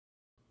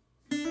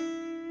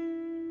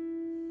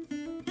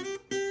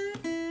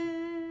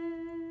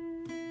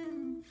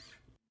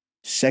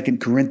2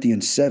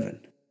 Corinthians 7.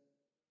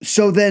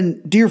 So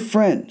then, dear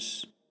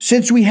friends,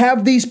 since we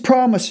have these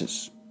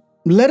promises,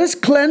 let us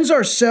cleanse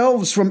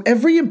ourselves from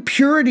every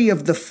impurity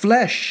of the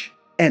flesh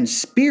and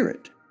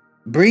spirit,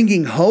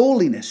 bringing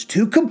holiness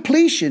to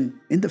completion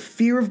in the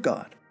fear of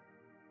God.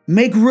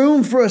 Make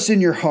room for us in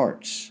your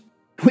hearts.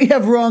 We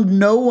have wronged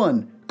no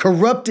one,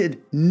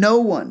 corrupted no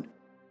one,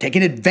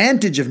 taken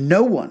advantage of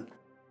no one.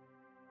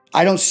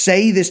 I don't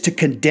say this to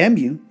condemn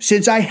you,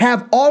 since I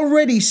have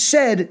already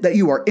said that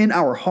you are in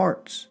our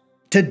hearts,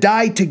 to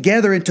die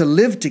together and to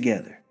live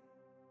together.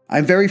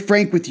 I'm very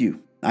frank with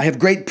you. I have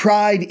great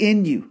pride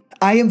in you.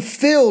 I am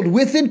filled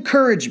with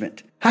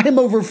encouragement. I am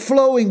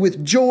overflowing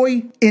with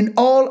joy in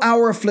all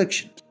our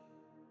afflictions.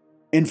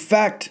 In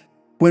fact,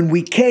 when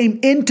we came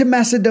into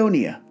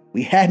Macedonia,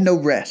 we had no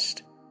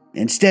rest.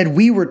 Instead,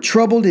 we were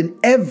troubled in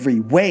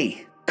every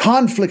way,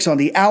 conflicts on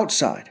the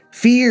outside,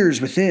 fears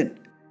within.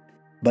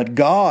 But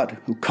God,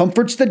 who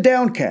comforts the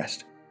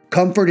downcast,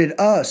 comforted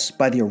us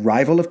by the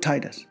arrival of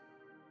Titus.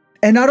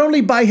 And not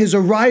only by his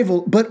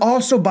arrival, but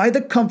also by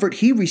the comfort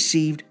he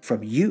received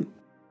from you.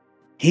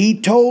 He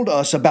told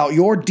us about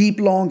your deep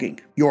longing,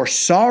 your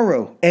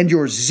sorrow, and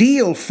your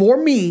zeal for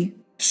me,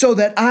 so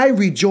that I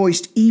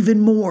rejoiced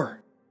even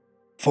more.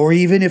 For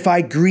even if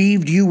I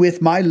grieved you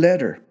with my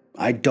letter,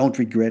 I don't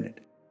regret it.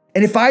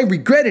 And if I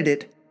regretted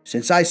it,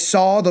 since I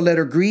saw the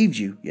letter grieved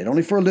you, yet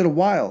only for a little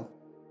while,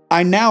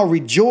 I now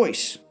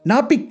rejoice,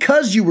 not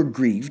because you were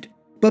grieved,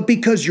 but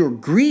because your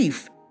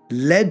grief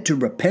led to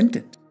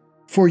repentance.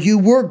 For you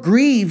were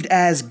grieved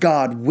as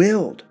God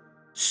willed,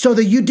 so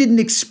that you didn't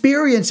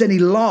experience any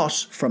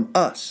loss from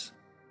us.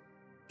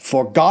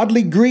 For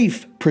godly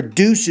grief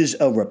produces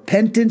a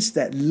repentance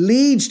that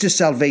leads to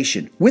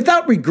salvation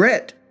without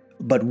regret,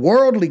 but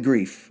worldly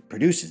grief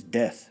produces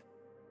death.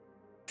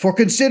 For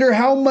consider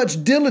how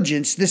much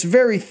diligence this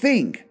very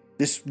thing,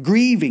 this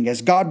grieving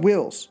as God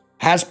wills,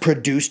 has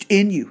produced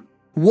in you.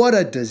 What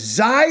a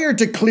desire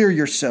to clear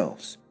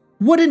yourselves!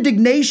 What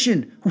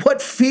indignation!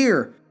 What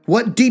fear!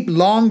 What deep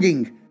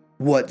longing!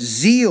 What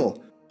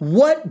zeal!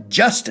 What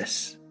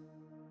justice!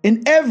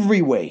 In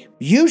every way,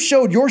 you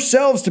showed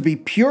yourselves to be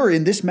pure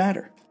in this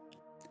matter.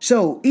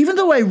 So, even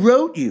though I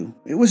wrote you,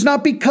 it was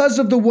not because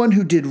of the one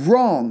who did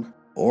wrong,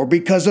 or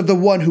because of the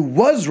one who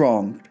was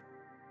wronged,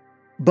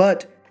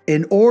 but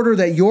in order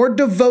that your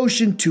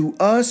devotion to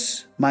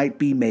us might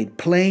be made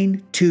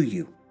plain to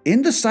you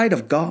in the sight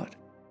of God.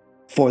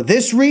 For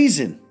this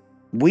reason,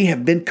 we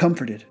have been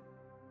comforted.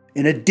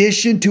 In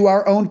addition to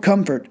our own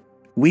comfort,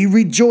 we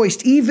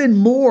rejoiced even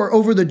more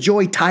over the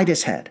joy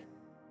Titus had,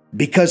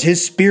 because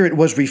his spirit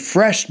was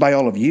refreshed by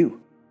all of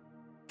you.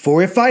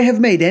 For if I have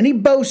made any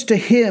boast to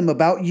him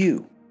about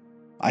you,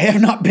 I have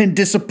not been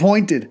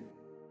disappointed.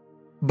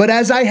 But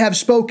as I have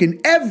spoken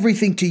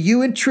everything to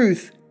you in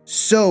truth,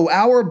 so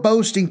our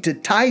boasting to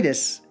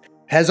Titus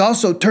has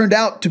also turned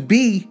out to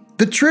be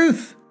the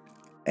truth.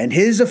 And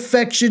his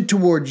affection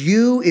toward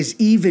you is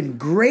even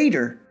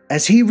greater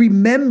as he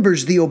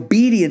remembers the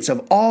obedience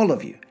of all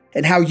of you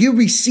and how you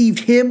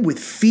received him with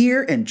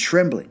fear and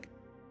trembling.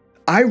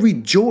 I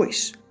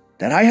rejoice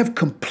that I have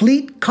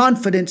complete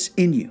confidence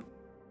in you.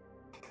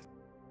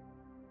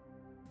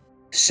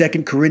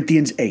 2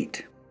 Corinthians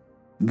 8.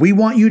 We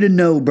want you to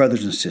know,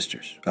 brothers and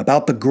sisters,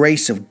 about the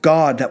grace of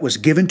God that was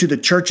given to the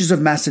churches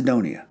of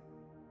Macedonia.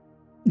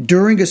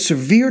 During a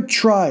severe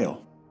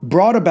trial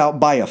brought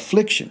about by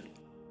affliction,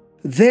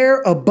 their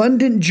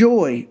abundant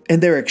joy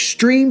and their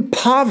extreme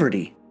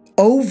poverty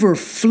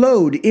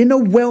overflowed in a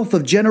wealth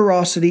of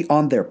generosity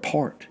on their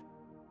part.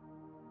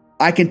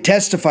 I can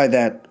testify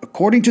that,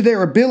 according to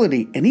their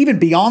ability, and even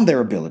beyond their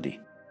ability,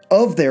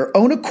 of their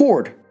own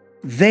accord,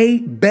 they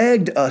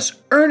begged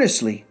us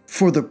earnestly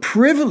for the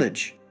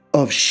privilege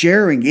of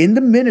sharing in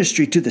the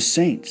ministry to the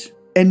saints,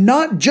 and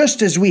not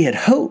just as we had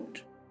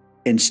hoped.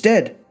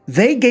 Instead,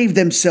 they gave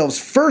themselves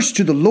first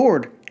to the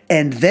Lord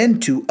and then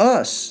to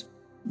us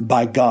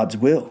by God's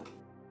will.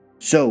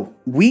 So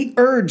we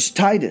urged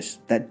Titus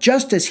that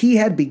just as he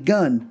had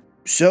begun,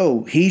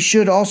 so he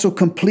should also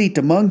complete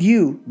among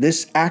you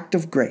this act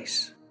of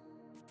grace.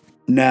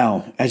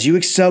 Now, as you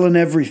excel in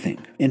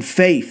everything, in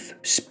faith,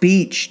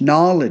 speech,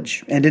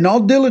 knowledge, and in all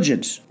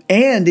diligence,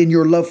 and in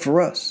your love for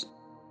us,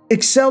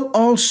 excel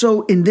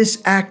also in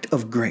this act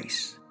of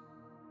grace.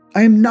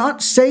 I am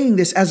not saying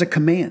this as a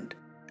command.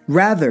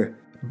 Rather,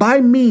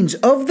 by means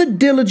of the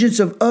diligence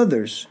of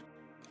others,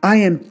 I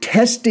am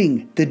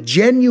testing the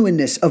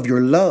genuineness of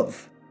your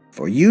love.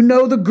 For you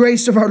know the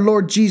grace of our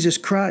Lord Jesus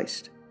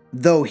Christ.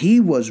 Though he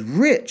was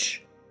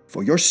rich,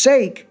 for your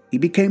sake he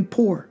became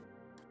poor,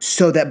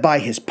 so that by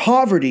his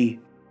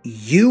poverty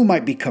you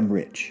might become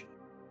rich.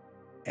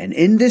 And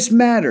in this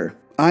matter,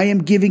 I am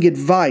giving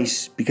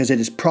advice because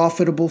it is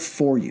profitable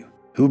for you,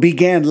 who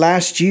began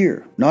last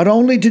year not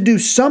only to do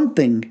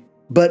something,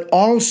 but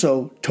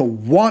also to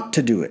want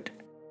to do it.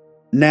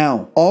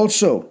 Now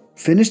also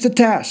finish the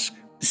task,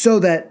 so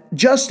that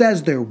just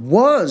as there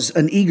was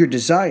an eager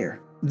desire,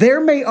 there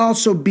may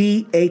also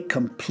be a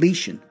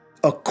completion,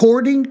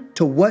 according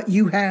to what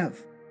you have.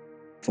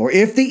 For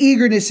if the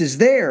eagerness is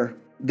there,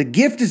 the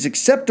gift is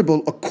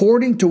acceptable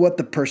according to what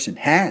the person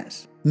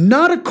has,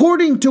 not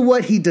according to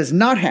what he does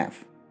not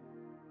have.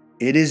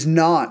 It is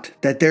not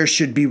that there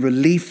should be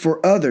relief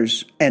for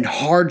others and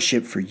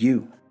hardship for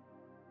you,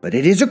 but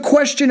it is a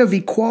question of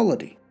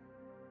equality.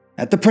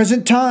 At the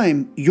present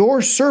time,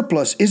 your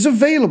surplus is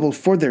available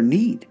for their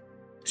need,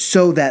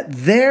 so that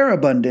their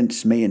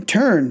abundance may in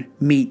turn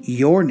meet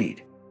your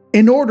need,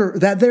 in order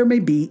that there may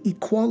be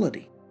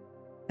equality.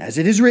 As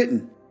it is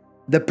written,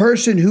 the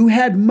person who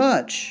had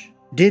much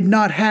did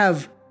not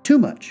have too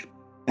much,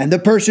 and the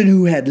person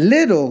who had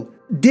little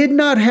did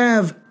not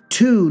have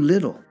too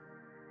little.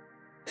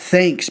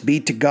 Thanks be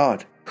to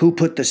God, who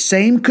put the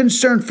same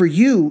concern for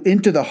you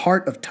into the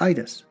heart of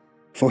Titus.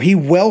 For he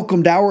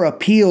welcomed our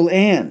appeal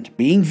and,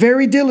 being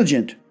very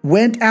diligent,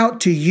 went out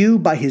to you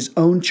by his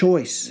own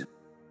choice.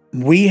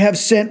 We have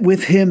sent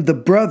with him the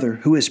brother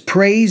who is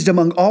praised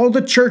among all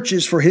the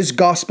churches for his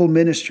gospel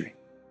ministry.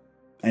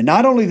 And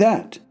not only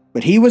that,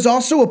 but he was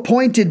also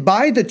appointed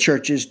by the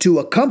churches to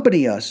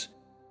accompany us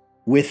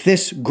with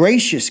this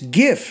gracious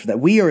gift that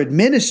we are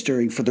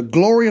administering for the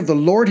glory of the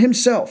Lord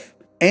himself,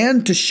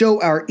 and to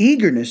show our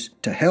eagerness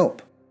to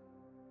help.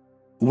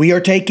 We are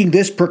taking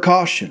this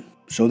precaution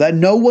so that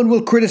no one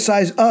will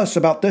criticize us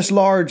about this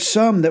large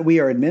sum that we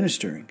are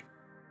administering.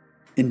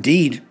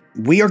 Indeed,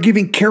 we are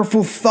giving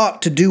careful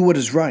thought to do what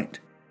is right,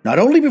 not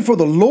only before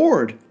the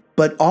Lord,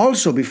 but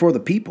also before the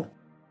people.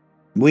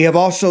 We have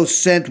also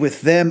sent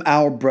with them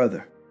our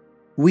brother.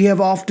 We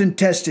have often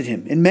tested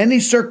him in many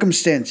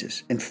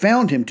circumstances and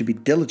found him to be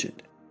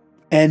diligent,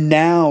 and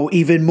now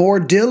even more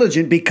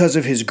diligent because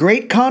of his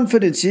great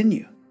confidence in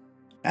you.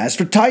 As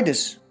for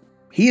Titus,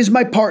 he is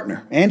my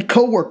partner and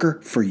co-worker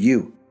for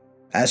you.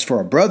 As for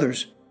our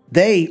brothers,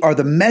 they are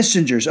the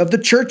messengers of the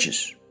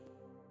churches,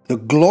 the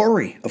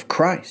glory of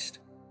Christ.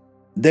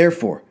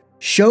 Therefore,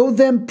 show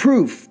them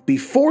proof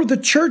before the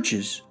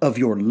churches of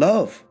your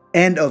love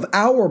and of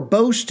our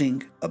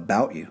boasting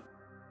about you.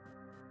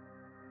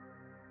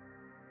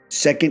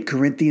 2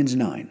 Corinthians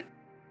 9.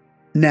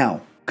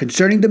 Now,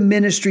 concerning the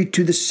ministry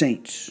to the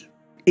saints,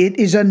 it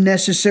is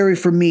unnecessary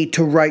for me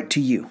to write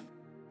to you,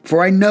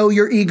 for I know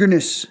your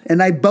eagerness,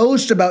 and I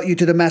boast about you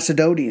to the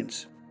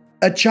Macedonians.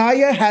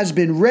 Achaia has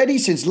been ready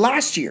since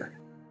last year,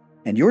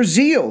 and your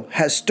zeal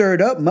has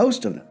stirred up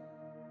most of them.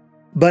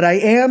 But I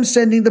am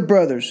sending the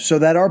brothers so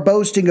that our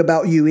boasting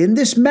about you in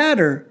this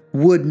matter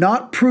would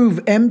not prove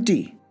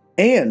empty,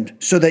 and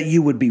so that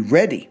you would be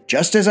ready,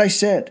 just as I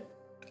said.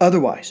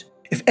 Otherwise,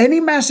 if any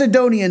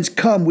Macedonians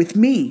come with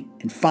me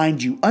and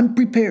find you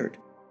unprepared,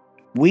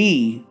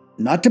 we,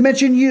 not to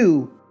mention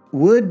you,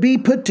 would be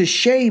put to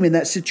shame in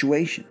that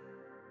situation.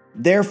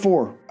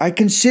 Therefore, I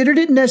considered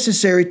it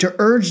necessary to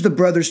urge the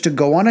brothers to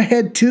go on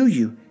ahead to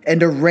you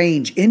and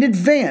arrange in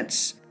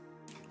advance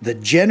the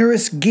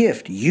generous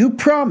gift you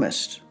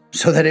promised,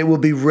 so that it will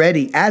be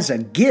ready as a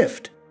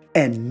gift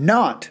and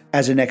not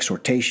as an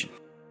exhortation.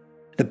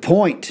 The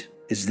point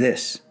is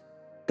this: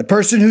 the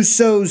person who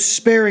sows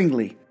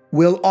sparingly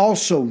will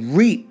also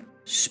reap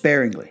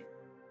sparingly,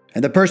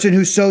 and the person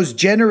who sows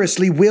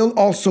generously will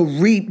also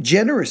reap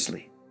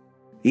generously.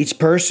 Each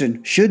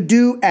person should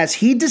do as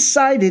he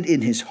decided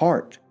in his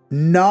heart,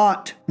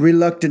 not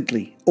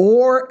reluctantly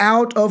or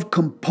out of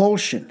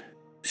compulsion,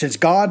 since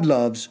God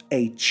loves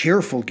a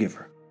cheerful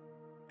giver.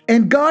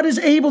 And God is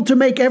able to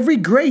make every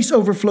grace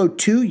overflow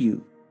to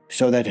you,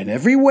 so that in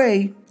every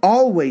way,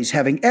 always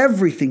having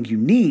everything you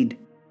need,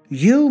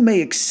 you may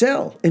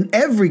excel in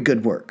every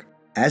good work.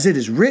 As it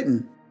is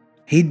written,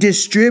 He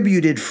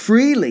distributed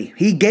freely,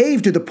 He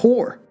gave to the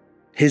poor.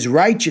 His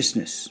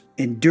righteousness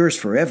endures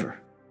forever.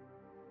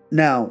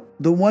 Now,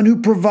 the one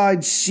who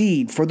provides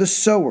seed for the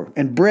sower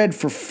and bread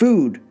for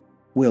food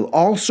will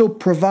also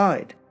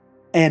provide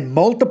and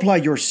multiply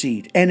your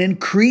seed and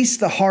increase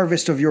the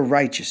harvest of your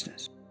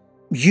righteousness.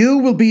 You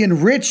will be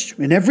enriched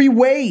in every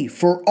way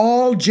for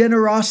all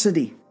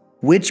generosity,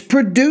 which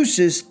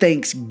produces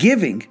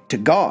thanksgiving to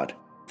God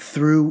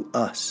through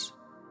us.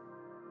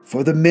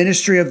 For the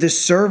ministry of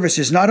this service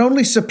is not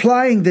only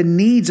supplying the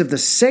needs of the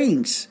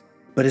saints,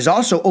 but is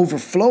also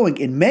overflowing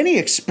in many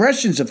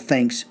expressions of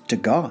thanks to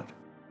God.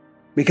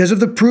 Because of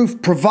the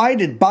proof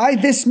provided by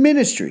this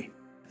ministry,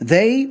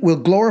 they will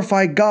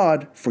glorify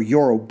God for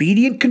your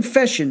obedient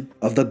confession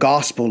of the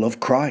gospel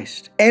of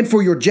Christ, and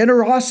for your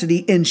generosity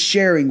in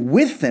sharing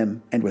with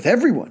them and with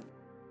everyone.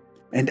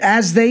 And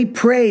as they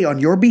pray on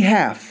your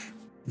behalf,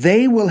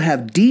 they will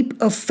have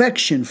deep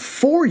affection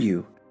for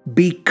you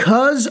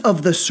because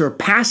of the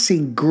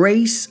surpassing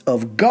grace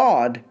of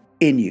God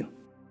in you.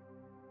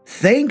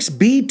 Thanks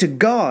be to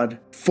God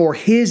for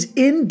His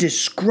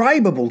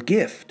indescribable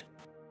gift.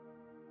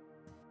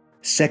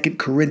 2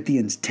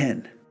 Corinthians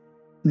 10.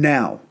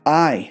 Now,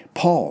 I,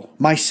 Paul,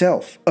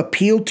 myself,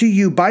 appeal to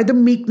you by the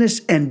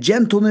meekness and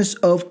gentleness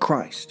of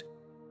Christ.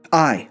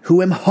 I,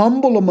 who am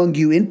humble among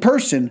you in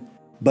person,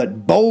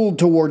 but bold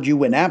toward you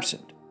when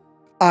absent.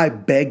 I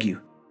beg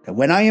you that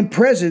when I am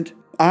present,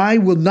 I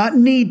will not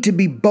need to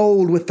be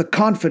bold with the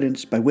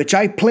confidence by which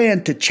I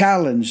plan to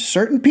challenge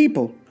certain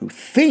people who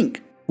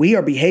think we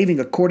are behaving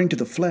according to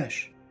the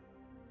flesh.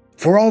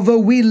 For although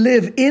we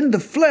live in the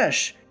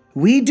flesh,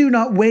 we do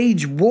not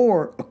wage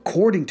war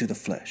according to the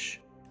flesh,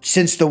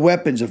 since the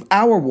weapons of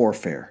our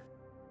warfare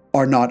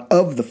are not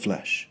of the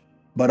flesh,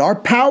 but are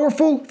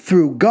powerful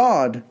through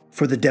God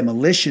for the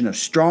demolition of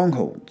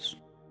strongholds.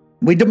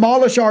 We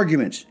demolish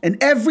arguments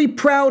and every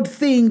proud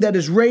thing that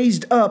is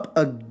raised up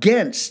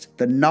against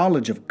the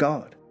knowledge of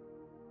God.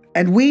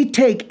 And we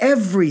take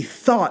every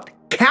thought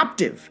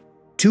captive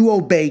to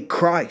obey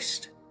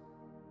Christ.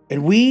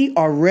 And we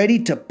are ready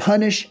to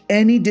punish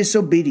any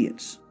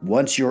disobedience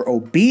once your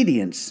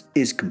obedience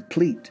is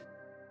complete.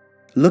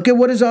 Look at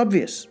what is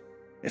obvious.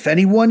 If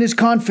anyone is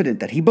confident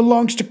that he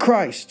belongs to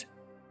Christ,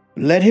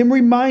 let him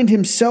remind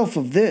himself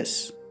of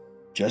this.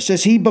 Just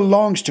as he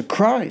belongs to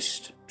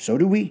Christ, so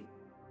do we.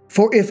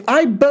 For if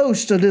I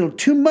boast a little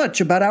too much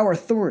about our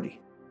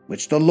authority,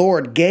 which the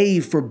Lord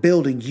gave for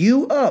building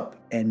you up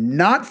and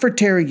not for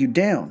tearing you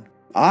down,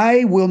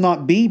 I will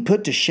not be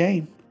put to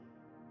shame.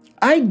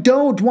 I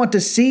don't want to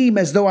seem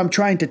as though I'm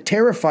trying to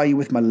terrify you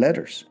with my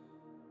letters.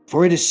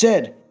 For it is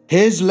said,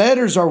 his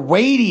letters are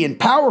weighty and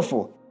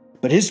powerful,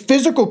 but his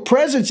physical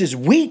presence is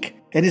weak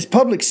and his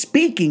public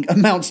speaking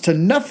amounts to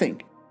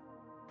nothing.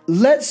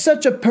 Let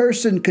such a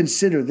person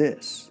consider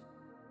this.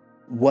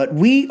 What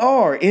we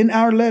are in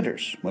our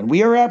letters when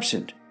we are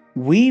absent,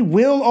 we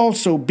will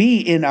also be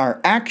in our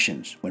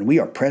actions when we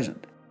are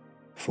present.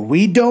 For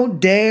we don't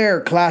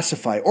dare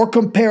classify or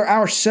compare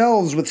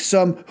ourselves with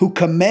some who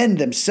commend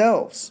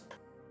themselves.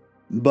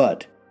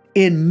 But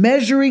in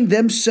measuring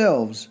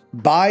themselves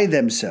by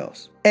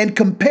themselves and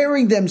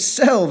comparing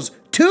themselves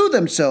to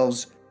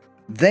themselves,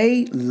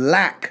 they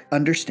lack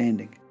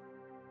understanding.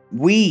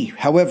 We,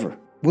 however,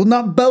 will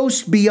not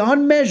boast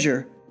beyond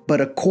measure,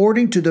 but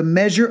according to the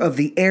measure of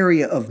the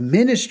area of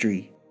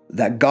ministry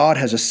that God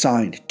has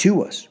assigned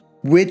to us,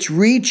 which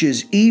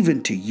reaches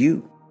even to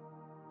you.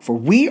 For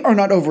we are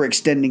not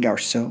overextending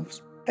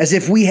ourselves, as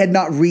if we had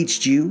not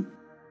reached you,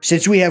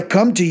 since we have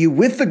come to you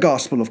with the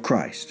gospel of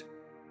Christ.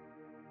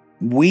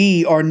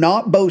 We are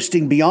not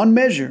boasting beyond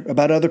measure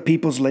about other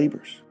people's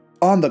labors.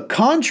 On the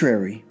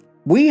contrary,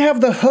 we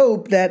have the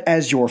hope that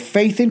as your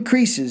faith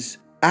increases,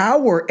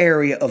 our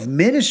area of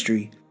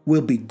ministry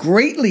will be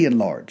greatly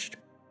enlarged,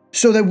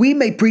 so that we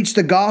may preach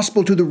the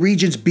gospel to the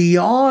regions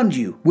beyond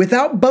you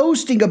without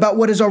boasting about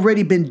what has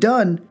already been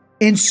done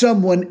in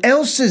someone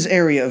else's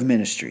area of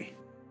ministry.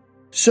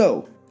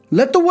 So,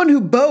 let the one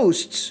who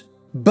boasts,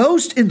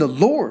 boast in the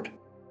Lord,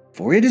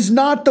 for it is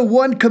not the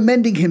one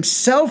commending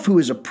himself who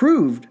is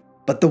approved,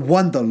 but the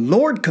one the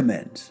Lord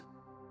commends.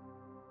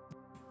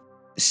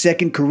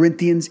 2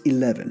 Corinthians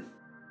 11.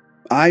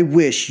 I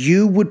wish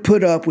you would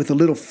put up with a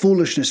little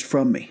foolishness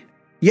from me.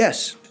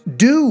 Yes,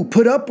 do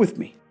put up with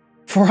me,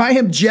 for I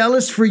am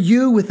jealous for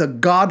you with a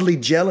godly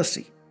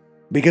jealousy,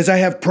 because I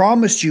have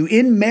promised you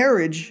in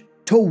marriage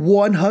to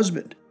one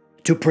husband,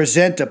 to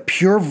present a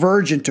pure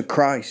virgin to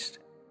Christ.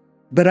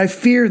 But I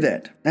fear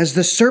that, as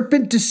the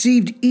serpent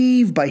deceived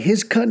Eve by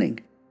his cunning,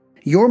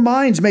 your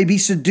minds may be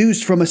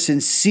seduced from a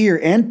sincere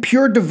and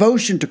pure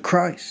devotion to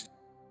Christ.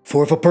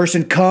 For if a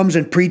person comes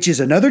and preaches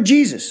another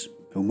Jesus,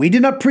 whom we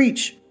did not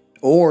preach,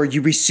 or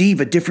you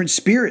receive a different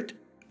spirit,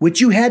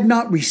 which you had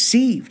not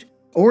received,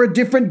 or a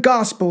different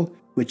gospel,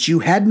 which you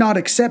had not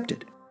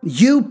accepted,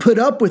 you put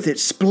up with it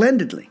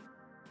splendidly.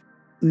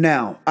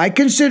 Now, I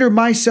consider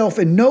myself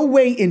in no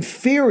way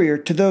inferior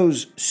to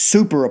those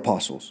super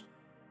apostles.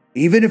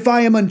 Even if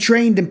I am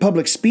untrained in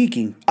public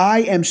speaking,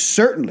 I am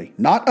certainly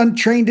not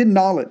untrained in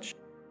knowledge.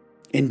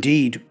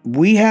 Indeed,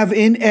 we have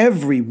in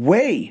every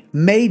way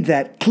made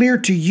that clear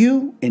to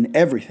you in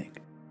everything.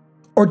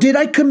 Or did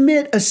I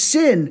commit a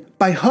sin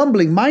by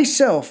humbling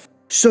myself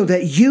so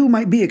that you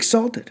might be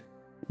exalted?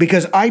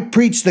 Because I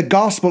preached the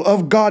gospel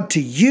of God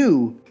to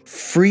you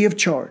free of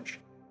charge.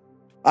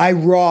 I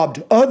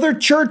robbed other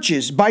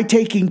churches by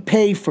taking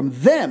pay from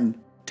them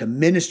to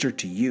minister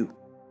to you.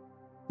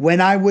 When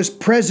I was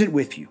present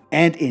with you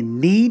and in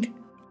need,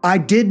 I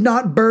did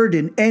not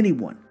burden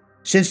anyone,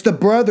 since the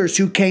brothers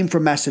who came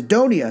from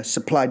Macedonia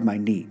supplied my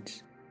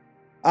needs.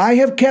 I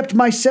have kept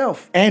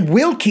myself and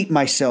will keep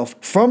myself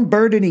from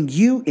burdening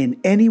you in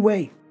any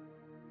way.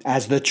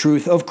 As the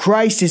truth of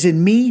Christ is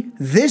in me,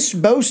 this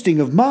boasting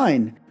of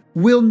mine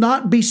will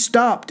not be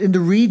stopped in the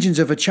regions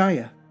of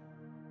Achaia.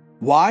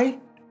 Why?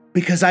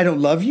 Because I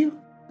don't love you?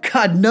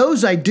 God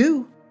knows I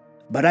do.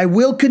 But I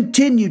will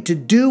continue to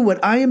do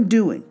what I am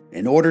doing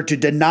in order to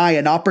deny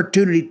an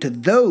opportunity to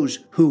those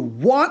who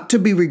want to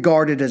be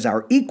regarded as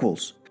our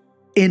equals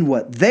in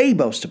what they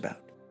boast about.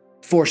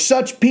 For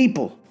such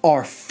people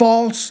are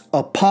false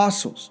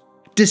apostles,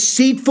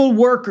 deceitful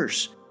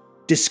workers,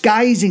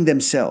 disguising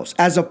themselves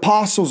as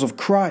apostles of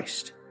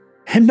Christ.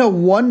 And no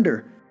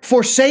wonder,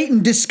 for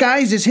Satan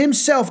disguises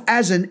himself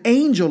as an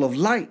angel of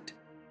light.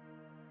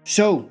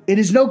 So it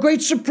is no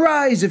great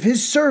surprise if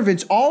his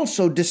servants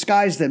also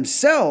disguise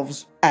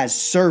themselves as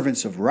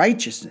servants of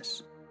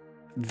righteousness.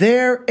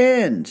 Their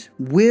end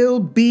will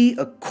be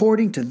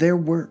according to their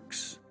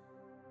works.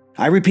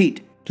 I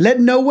repeat,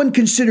 let no one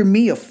consider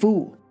me a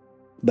fool.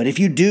 But if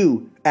you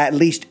do, at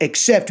least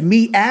accept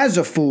me as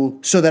a fool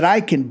so that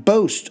I can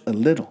boast a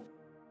little.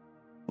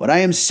 What I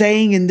am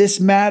saying in this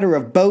matter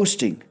of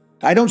boasting,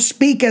 I don't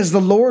speak as the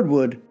Lord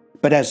would,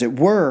 but as it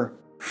were,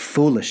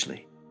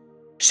 foolishly.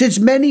 Since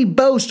many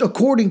boast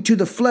according to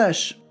the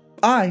flesh,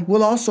 I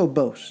will also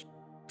boast.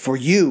 For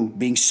you,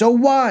 being so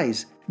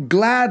wise,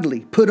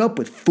 gladly put up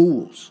with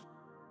fools.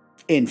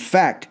 In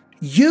fact,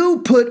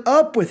 you put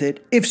up with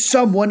it if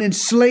someone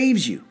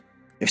enslaves you,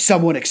 if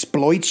someone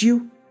exploits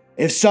you,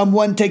 if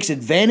someone takes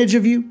advantage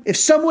of you, if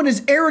someone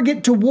is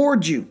arrogant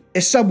toward you,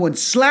 if someone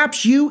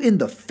slaps you in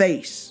the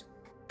face.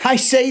 I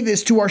say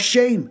this to our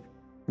shame.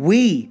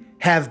 We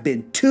have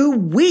been too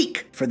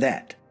weak for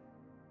that.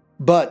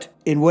 But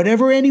in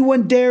whatever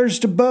anyone dares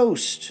to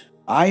boast,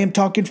 I am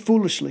talking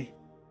foolishly.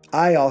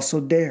 I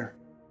also dare.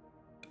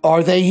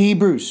 Are they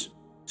Hebrews?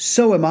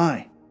 So am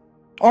I.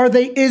 Are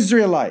they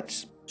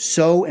Israelites?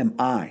 So am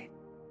I.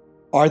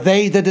 Are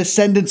they the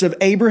descendants of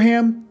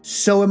Abraham?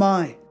 So am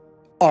I.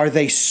 Are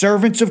they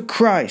servants of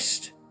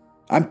Christ?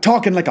 I'm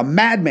talking like a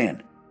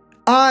madman.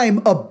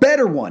 I'm a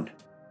better one,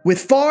 with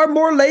far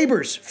more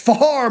labors,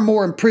 far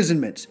more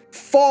imprisonments,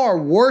 far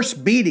worse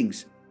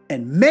beatings,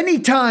 and many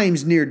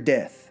times near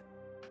death.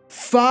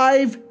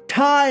 5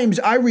 times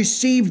I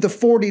received the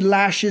 40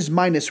 lashes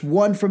minus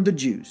 1 from the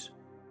Jews.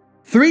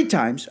 3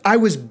 times I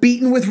was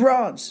beaten with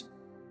rods.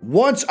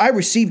 Once I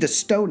received a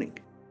stoning.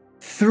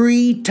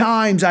 3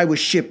 times I was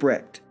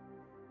shipwrecked.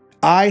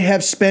 I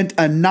have spent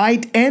a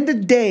night and a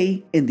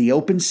day in the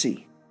open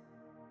sea.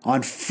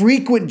 On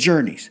frequent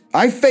journeys,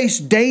 I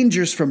faced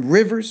dangers from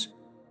rivers,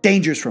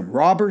 dangers from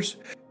robbers,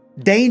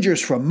 dangers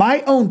from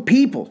my own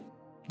people,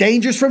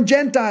 dangers from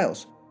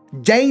Gentiles,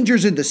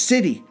 dangers in the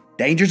city,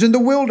 dangers in the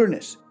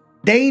wilderness,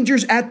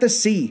 dangers at the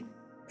sea,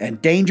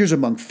 and dangers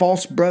among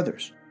false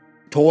brothers,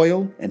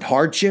 toil and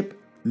hardship,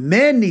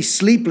 many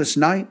sleepless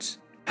nights,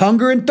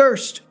 hunger and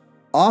thirst,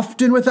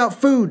 often without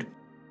food,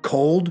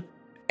 cold,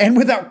 and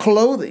without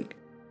clothing.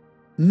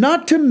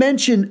 Not to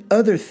mention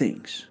other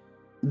things.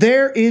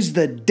 There is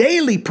the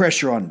daily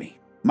pressure on me,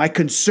 my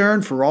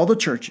concern for all the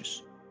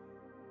churches.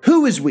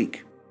 Who is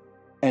weak?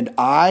 And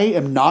I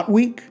am not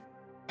weak?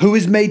 Who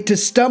is made to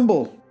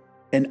stumble?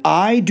 And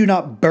I do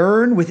not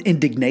burn with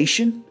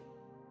indignation?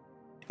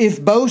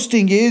 If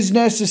boasting is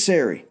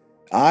necessary,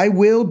 I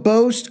will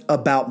boast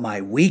about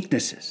my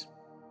weaknesses.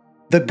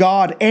 The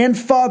God and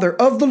Father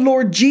of the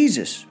Lord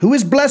Jesus, who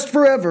is blessed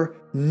forever,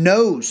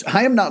 knows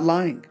I am not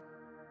lying.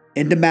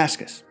 In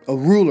Damascus, a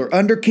ruler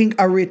under King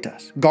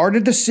Aretas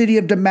guarded the city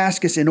of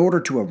Damascus in order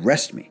to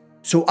arrest me.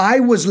 So I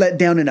was let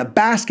down in a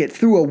basket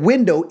through a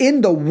window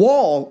in the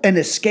wall and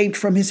escaped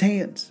from his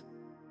hands.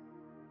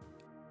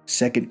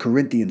 2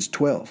 Corinthians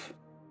 12.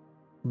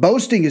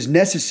 Boasting is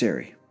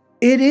necessary.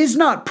 It is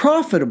not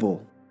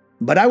profitable,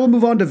 but I will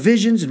move on to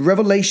visions and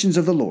revelations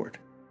of the Lord.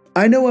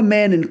 I know a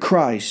man in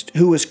Christ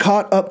who was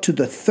caught up to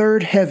the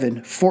 3rd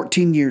heaven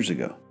 14 years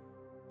ago.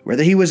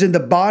 Whether he was in the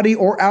body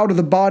or out of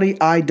the body,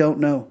 I don't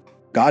know.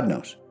 God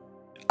knows.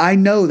 I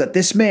know that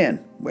this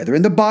man, whether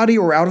in the body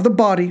or out of the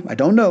body, I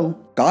don't know,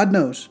 God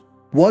knows,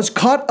 was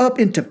caught up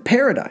into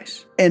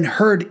paradise and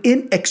heard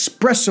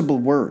inexpressible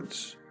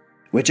words,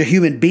 which a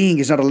human being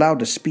is not allowed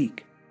to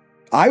speak.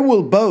 I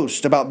will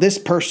boast about this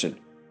person,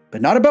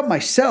 but not about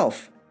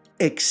myself,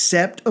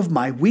 except of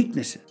my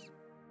weaknesses.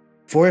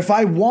 For if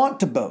I want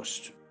to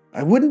boast,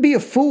 I wouldn't be a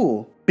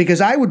fool,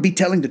 because I would be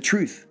telling the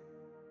truth.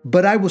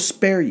 But I will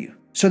spare you,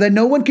 so that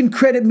no one can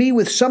credit me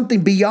with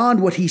something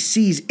beyond what he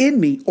sees in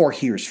me or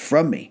hears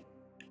from me,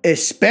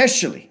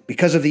 especially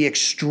because of the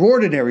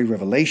extraordinary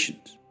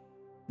revelations.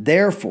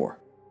 Therefore,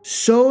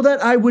 so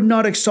that I would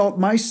not exalt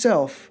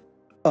myself,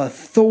 a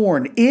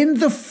thorn in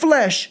the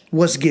flesh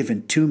was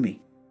given to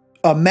me,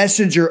 a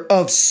messenger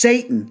of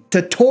Satan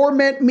to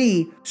torment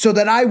me so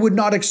that I would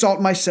not exalt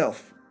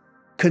myself.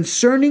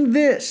 Concerning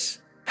this,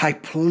 I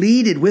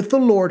pleaded with the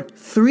Lord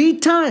 3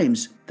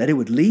 times that it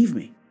would leave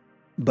me.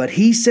 But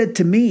he said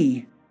to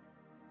me,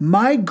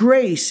 "My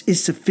grace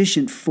is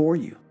sufficient for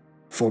you,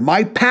 for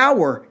my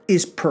power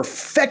is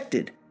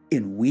perfected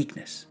in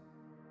weakness."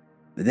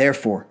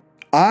 Therefore,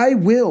 I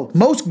will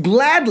most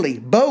gladly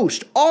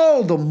boast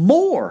all the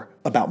more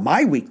about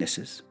my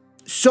weaknesses,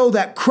 so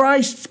that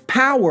Christ's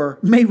power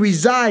may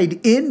reside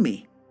in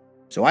me.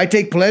 So I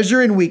take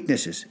pleasure in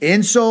weaknesses,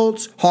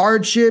 insults,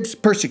 hardships,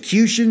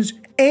 persecutions,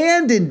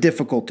 and in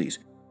difficulties,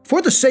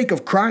 for the sake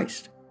of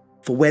Christ.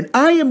 For when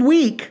I am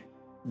weak,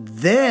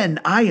 then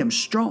I am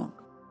strong.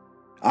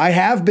 I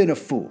have been a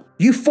fool.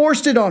 You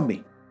forced it on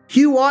me.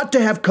 You ought to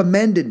have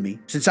commended me,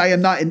 since I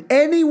am not in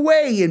any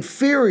way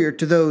inferior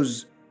to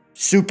those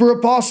super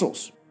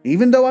apostles,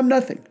 even though I'm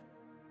nothing.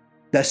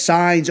 The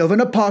signs of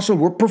an apostle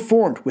were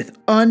performed with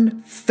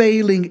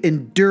unfailing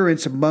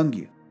endurance among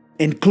you,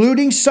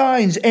 including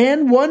signs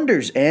and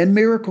wonders and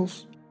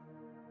miracles.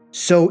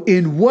 So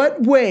in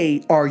what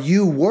way are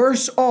you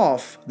worse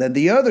off than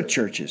the other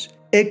churches,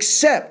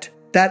 except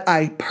that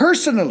I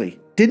personally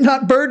did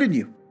not burden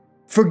you?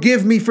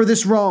 Forgive me for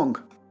this wrong.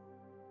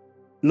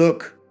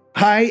 Look,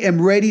 I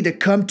am ready to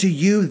come to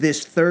you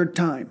this 3rd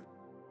time.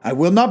 I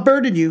will not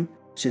burden you,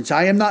 since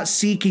I am not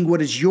seeking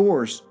what is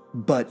yours,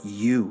 but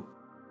you.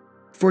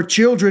 For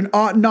children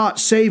ought not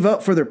save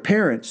up for their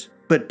parents,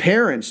 but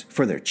parents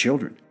for their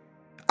children.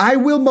 I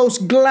will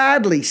most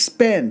gladly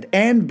spend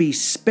and be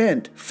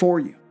spent for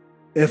you.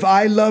 If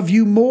I love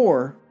you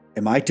more,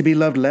 am I to be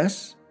loved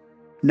less?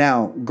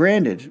 Now,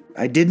 granted,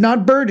 I did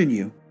not burden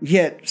you,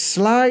 yet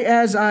sly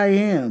as I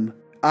am,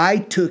 I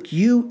took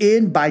you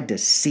in by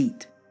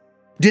deceit.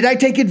 Did I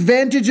take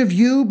advantage of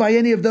you by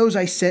any of those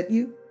I sent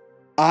you?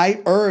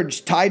 I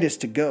urged Titus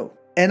to go,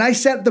 and I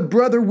sent the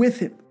brother with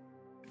him.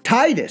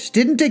 Titus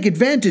didn't take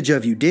advantage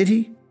of you, did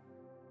he?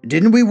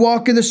 Didn't we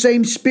walk in the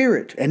same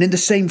spirit and in the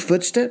same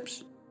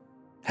footsteps?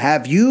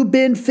 Have you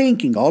been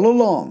thinking all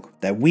along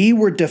that we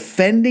were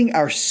defending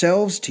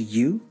ourselves to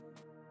you?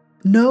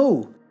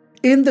 No,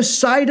 in the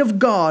sight of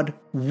God,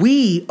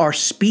 we are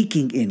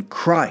speaking in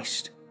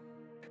Christ.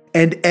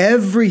 And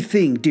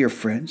everything, dear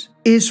friends,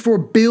 is for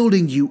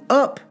building you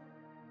up.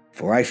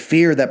 For I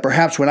fear that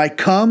perhaps when I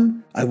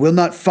come, I will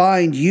not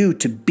find you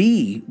to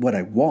be what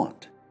I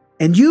want.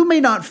 And you may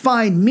not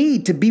find me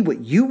to be what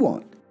you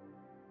want.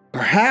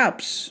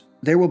 Perhaps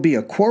there will be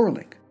a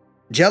quarreling,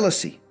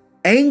 jealousy,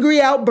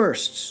 angry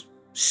outbursts,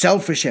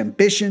 selfish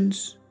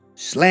ambitions,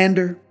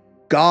 slander,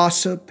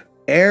 gossip,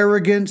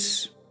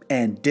 arrogance,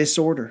 and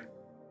disorder.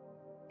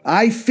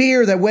 I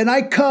fear that when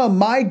I come,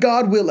 my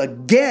God will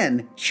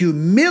again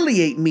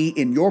humiliate me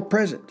in your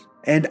presence,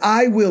 and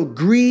I will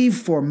grieve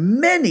for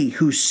many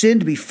who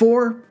sinned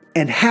before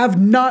and have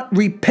not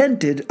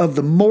repented of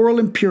the moral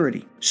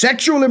impurity,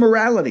 sexual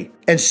immorality,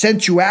 and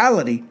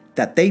sensuality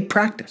that they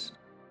practice.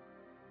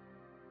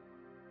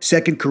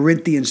 2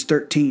 Corinthians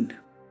 13.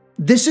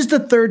 This is the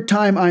third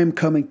time I am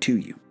coming to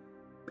you.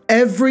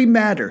 Every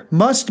matter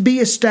must be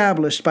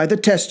established by the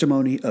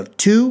testimony of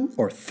 2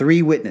 or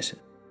 3 witnesses.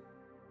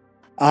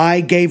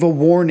 I gave a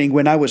warning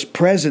when I was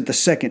present the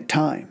second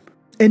time,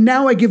 and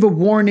now I give a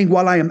warning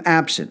while I am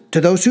absent to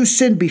those who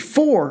sinned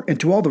before and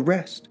to all the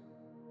rest.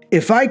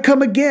 If I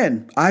come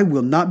again, I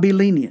will not be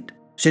lenient,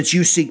 since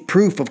you seek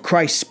proof of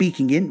Christ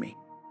speaking in me.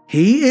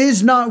 He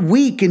is not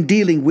weak in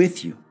dealing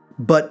with you,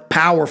 but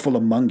powerful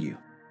among you.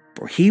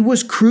 For he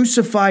was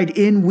crucified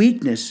in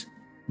weakness,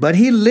 but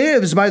he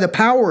lives by the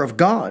power of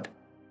God.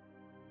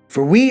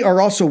 For we are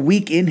also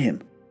weak in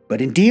him,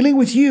 but in dealing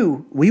with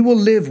you, we will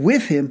live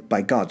with him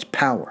by God's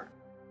power.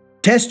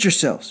 Test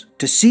yourselves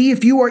to see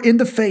if you are in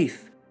the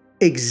faith.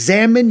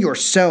 Examine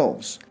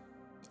yourselves.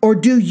 Or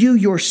do you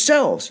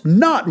yourselves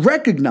not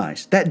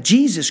recognize that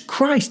Jesus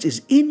Christ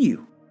is in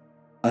you,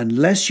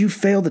 unless you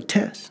fail the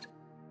test?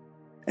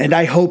 And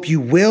I hope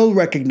you will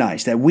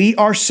recognize that we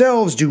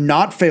ourselves do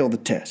not fail the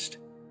test.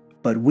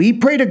 But we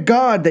pray to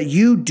God that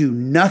you do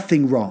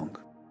nothing wrong.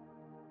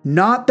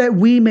 Not that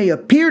we may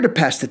appear to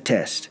pass the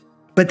test,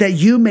 but that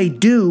you may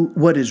do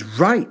what is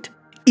right,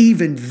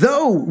 even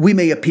though we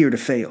may appear to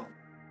fail.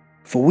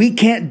 For we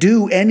can't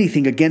do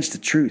anything against the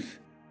truth,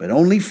 but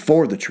only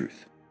for the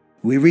truth.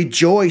 We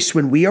rejoice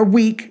when we are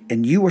weak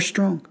and you are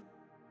strong.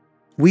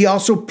 We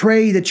also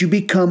pray that you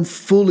become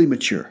fully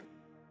mature.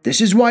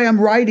 This is why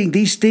I'm writing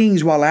these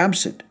things while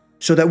absent,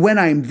 so that when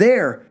I am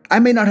there, I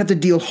may not have to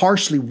deal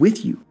harshly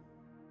with you,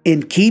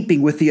 in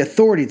keeping with the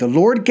authority the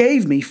Lord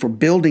gave me for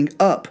building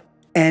up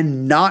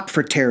and not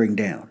for tearing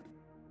down.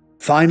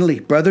 Finally,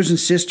 brothers and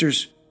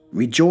sisters,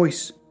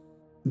 rejoice.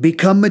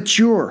 Become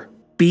mature.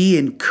 Be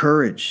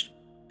encouraged.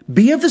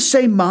 Be of the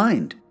same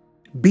mind.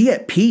 Be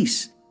at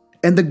peace.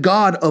 And the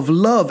God of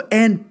love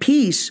and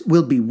peace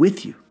will be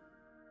with you.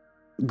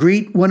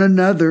 Greet one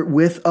another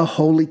with a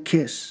holy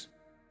kiss.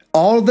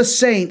 All the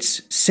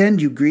saints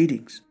send you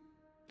greetings.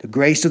 The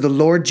grace of the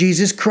Lord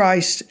Jesus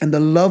Christ and the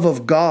love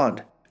of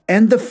God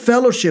and the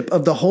fellowship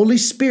of the Holy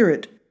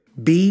Spirit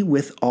be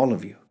with all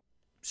of you.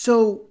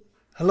 So,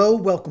 hello,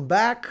 welcome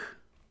back.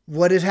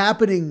 What is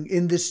happening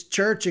in this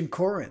church in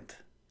Corinth?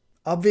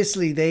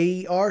 Obviously,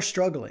 they are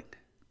struggling.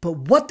 But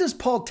what does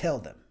Paul tell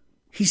them?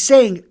 He's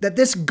saying that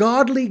this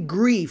godly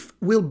grief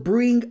will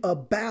bring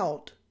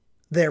about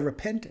their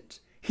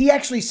repentance. He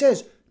actually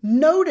says,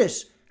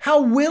 notice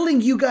how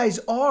willing you guys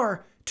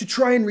are to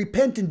try and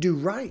repent and do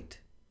right.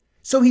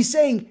 So he's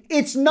saying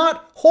it's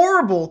not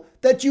horrible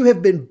that you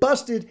have been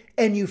busted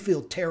and you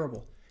feel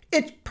terrible.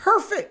 It's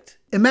perfect.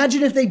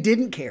 Imagine if they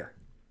didn't care.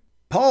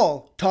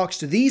 Paul talks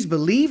to these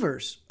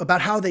believers about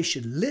how they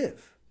should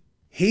live.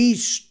 He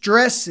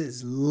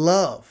stresses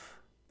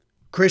love.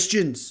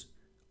 Christians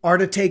are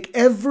to take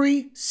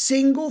every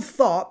single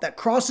thought that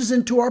crosses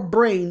into our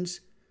brains.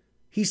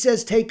 He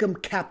says, take them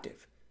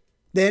captive.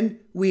 Then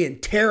we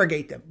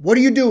interrogate them. What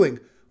are you doing?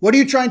 What are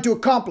you trying to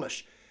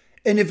accomplish?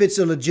 And if it's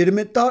a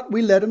legitimate thought,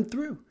 we let them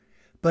through.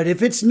 But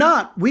if it's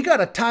not, we got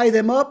to tie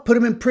them up, put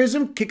them in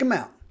prison, kick them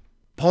out.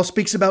 Paul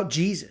speaks about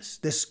Jesus,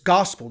 this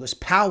gospel, this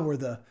power,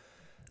 the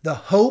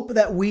hope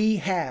that we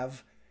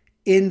have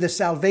in the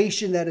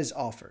salvation that is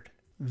offered.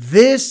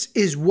 This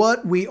is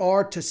what we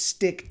are to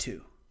stick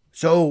to.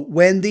 So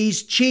when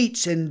these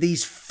cheats and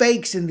these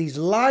fakes and these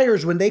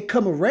liars, when they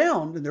come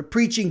around and they're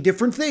preaching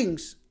different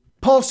things,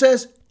 Paul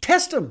says,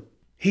 test them.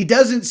 He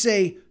doesn't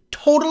say,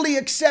 totally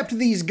accept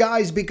these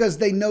guys because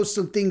they know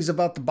some things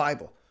about the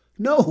Bible.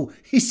 No,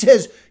 he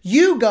says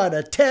you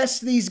gotta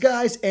test these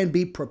guys and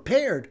be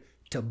prepared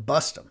to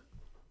bust them.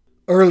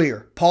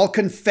 Earlier, Paul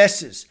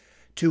confesses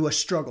to a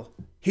struggle.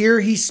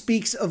 Here he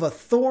speaks of a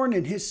thorn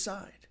in his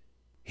side.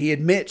 He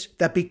admits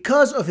that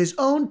because of his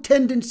own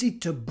tendency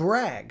to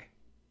brag,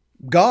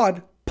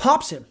 God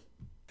pops him.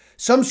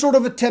 Some sort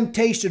of a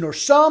temptation or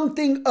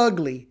something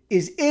ugly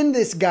is in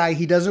this guy.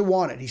 He doesn't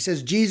want it. He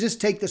says, Jesus,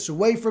 take this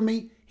away from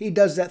me. He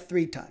does that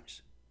 3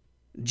 times.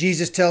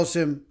 Jesus tells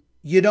him,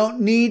 you don't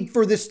need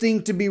for this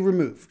thing to be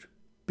removed,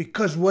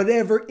 because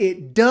whatever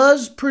it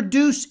does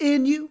produce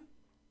in you,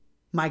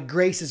 my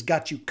grace has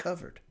got you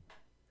covered.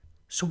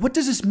 So what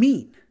does this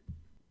mean?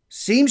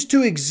 Seems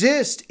to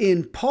exist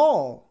in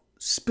Paul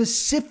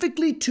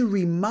specifically to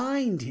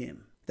remind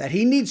him that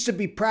he needs to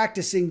be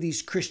practicing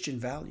these Christian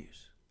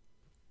values.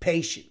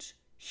 Patience,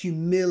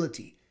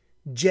 humility,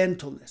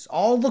 gentleness,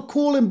 all the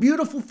cool and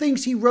beautiful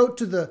things he wrote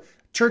to the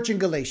church in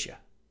Galatia.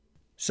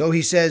 So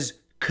he says,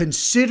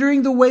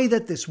 considering the way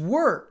that this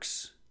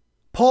works,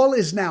 Paul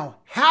is now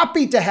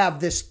happy to have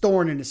this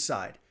thorn in his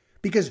side,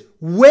 because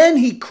when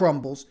he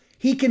crumbles,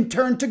 he can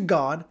turn to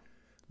God.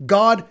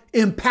 God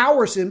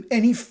empowers him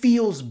and he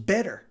feels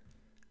better.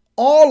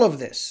 All of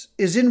this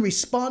is in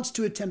response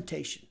to a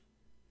temptation.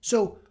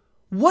 So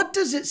what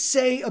does it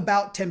say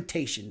about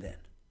temptation then?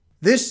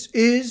 This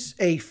is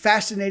a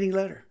fascinating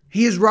letter.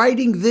 He is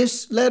writing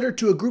this letter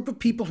to a group of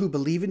people who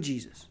believe in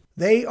Jesus.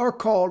 They are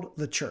called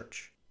the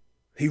church.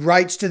 He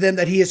writes to them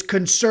that he is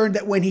concerned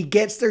that when he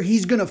gets there,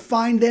 he's going to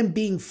find them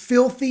being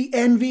filthy,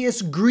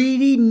 envious,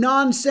 greedy,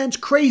 nonsense,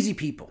 crazy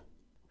people.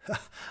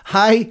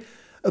 I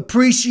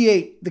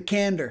appreciate the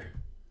candor.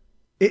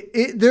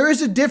 There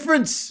is a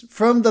difference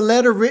from the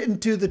letter written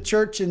to the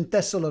church in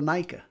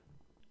Thessalonica.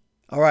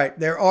 All right,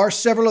 there are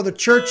several other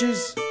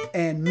churches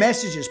and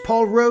messages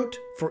Paul wrote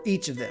for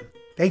each of them.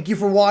 Thank you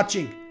for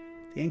watching.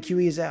 The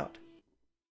NQE is out.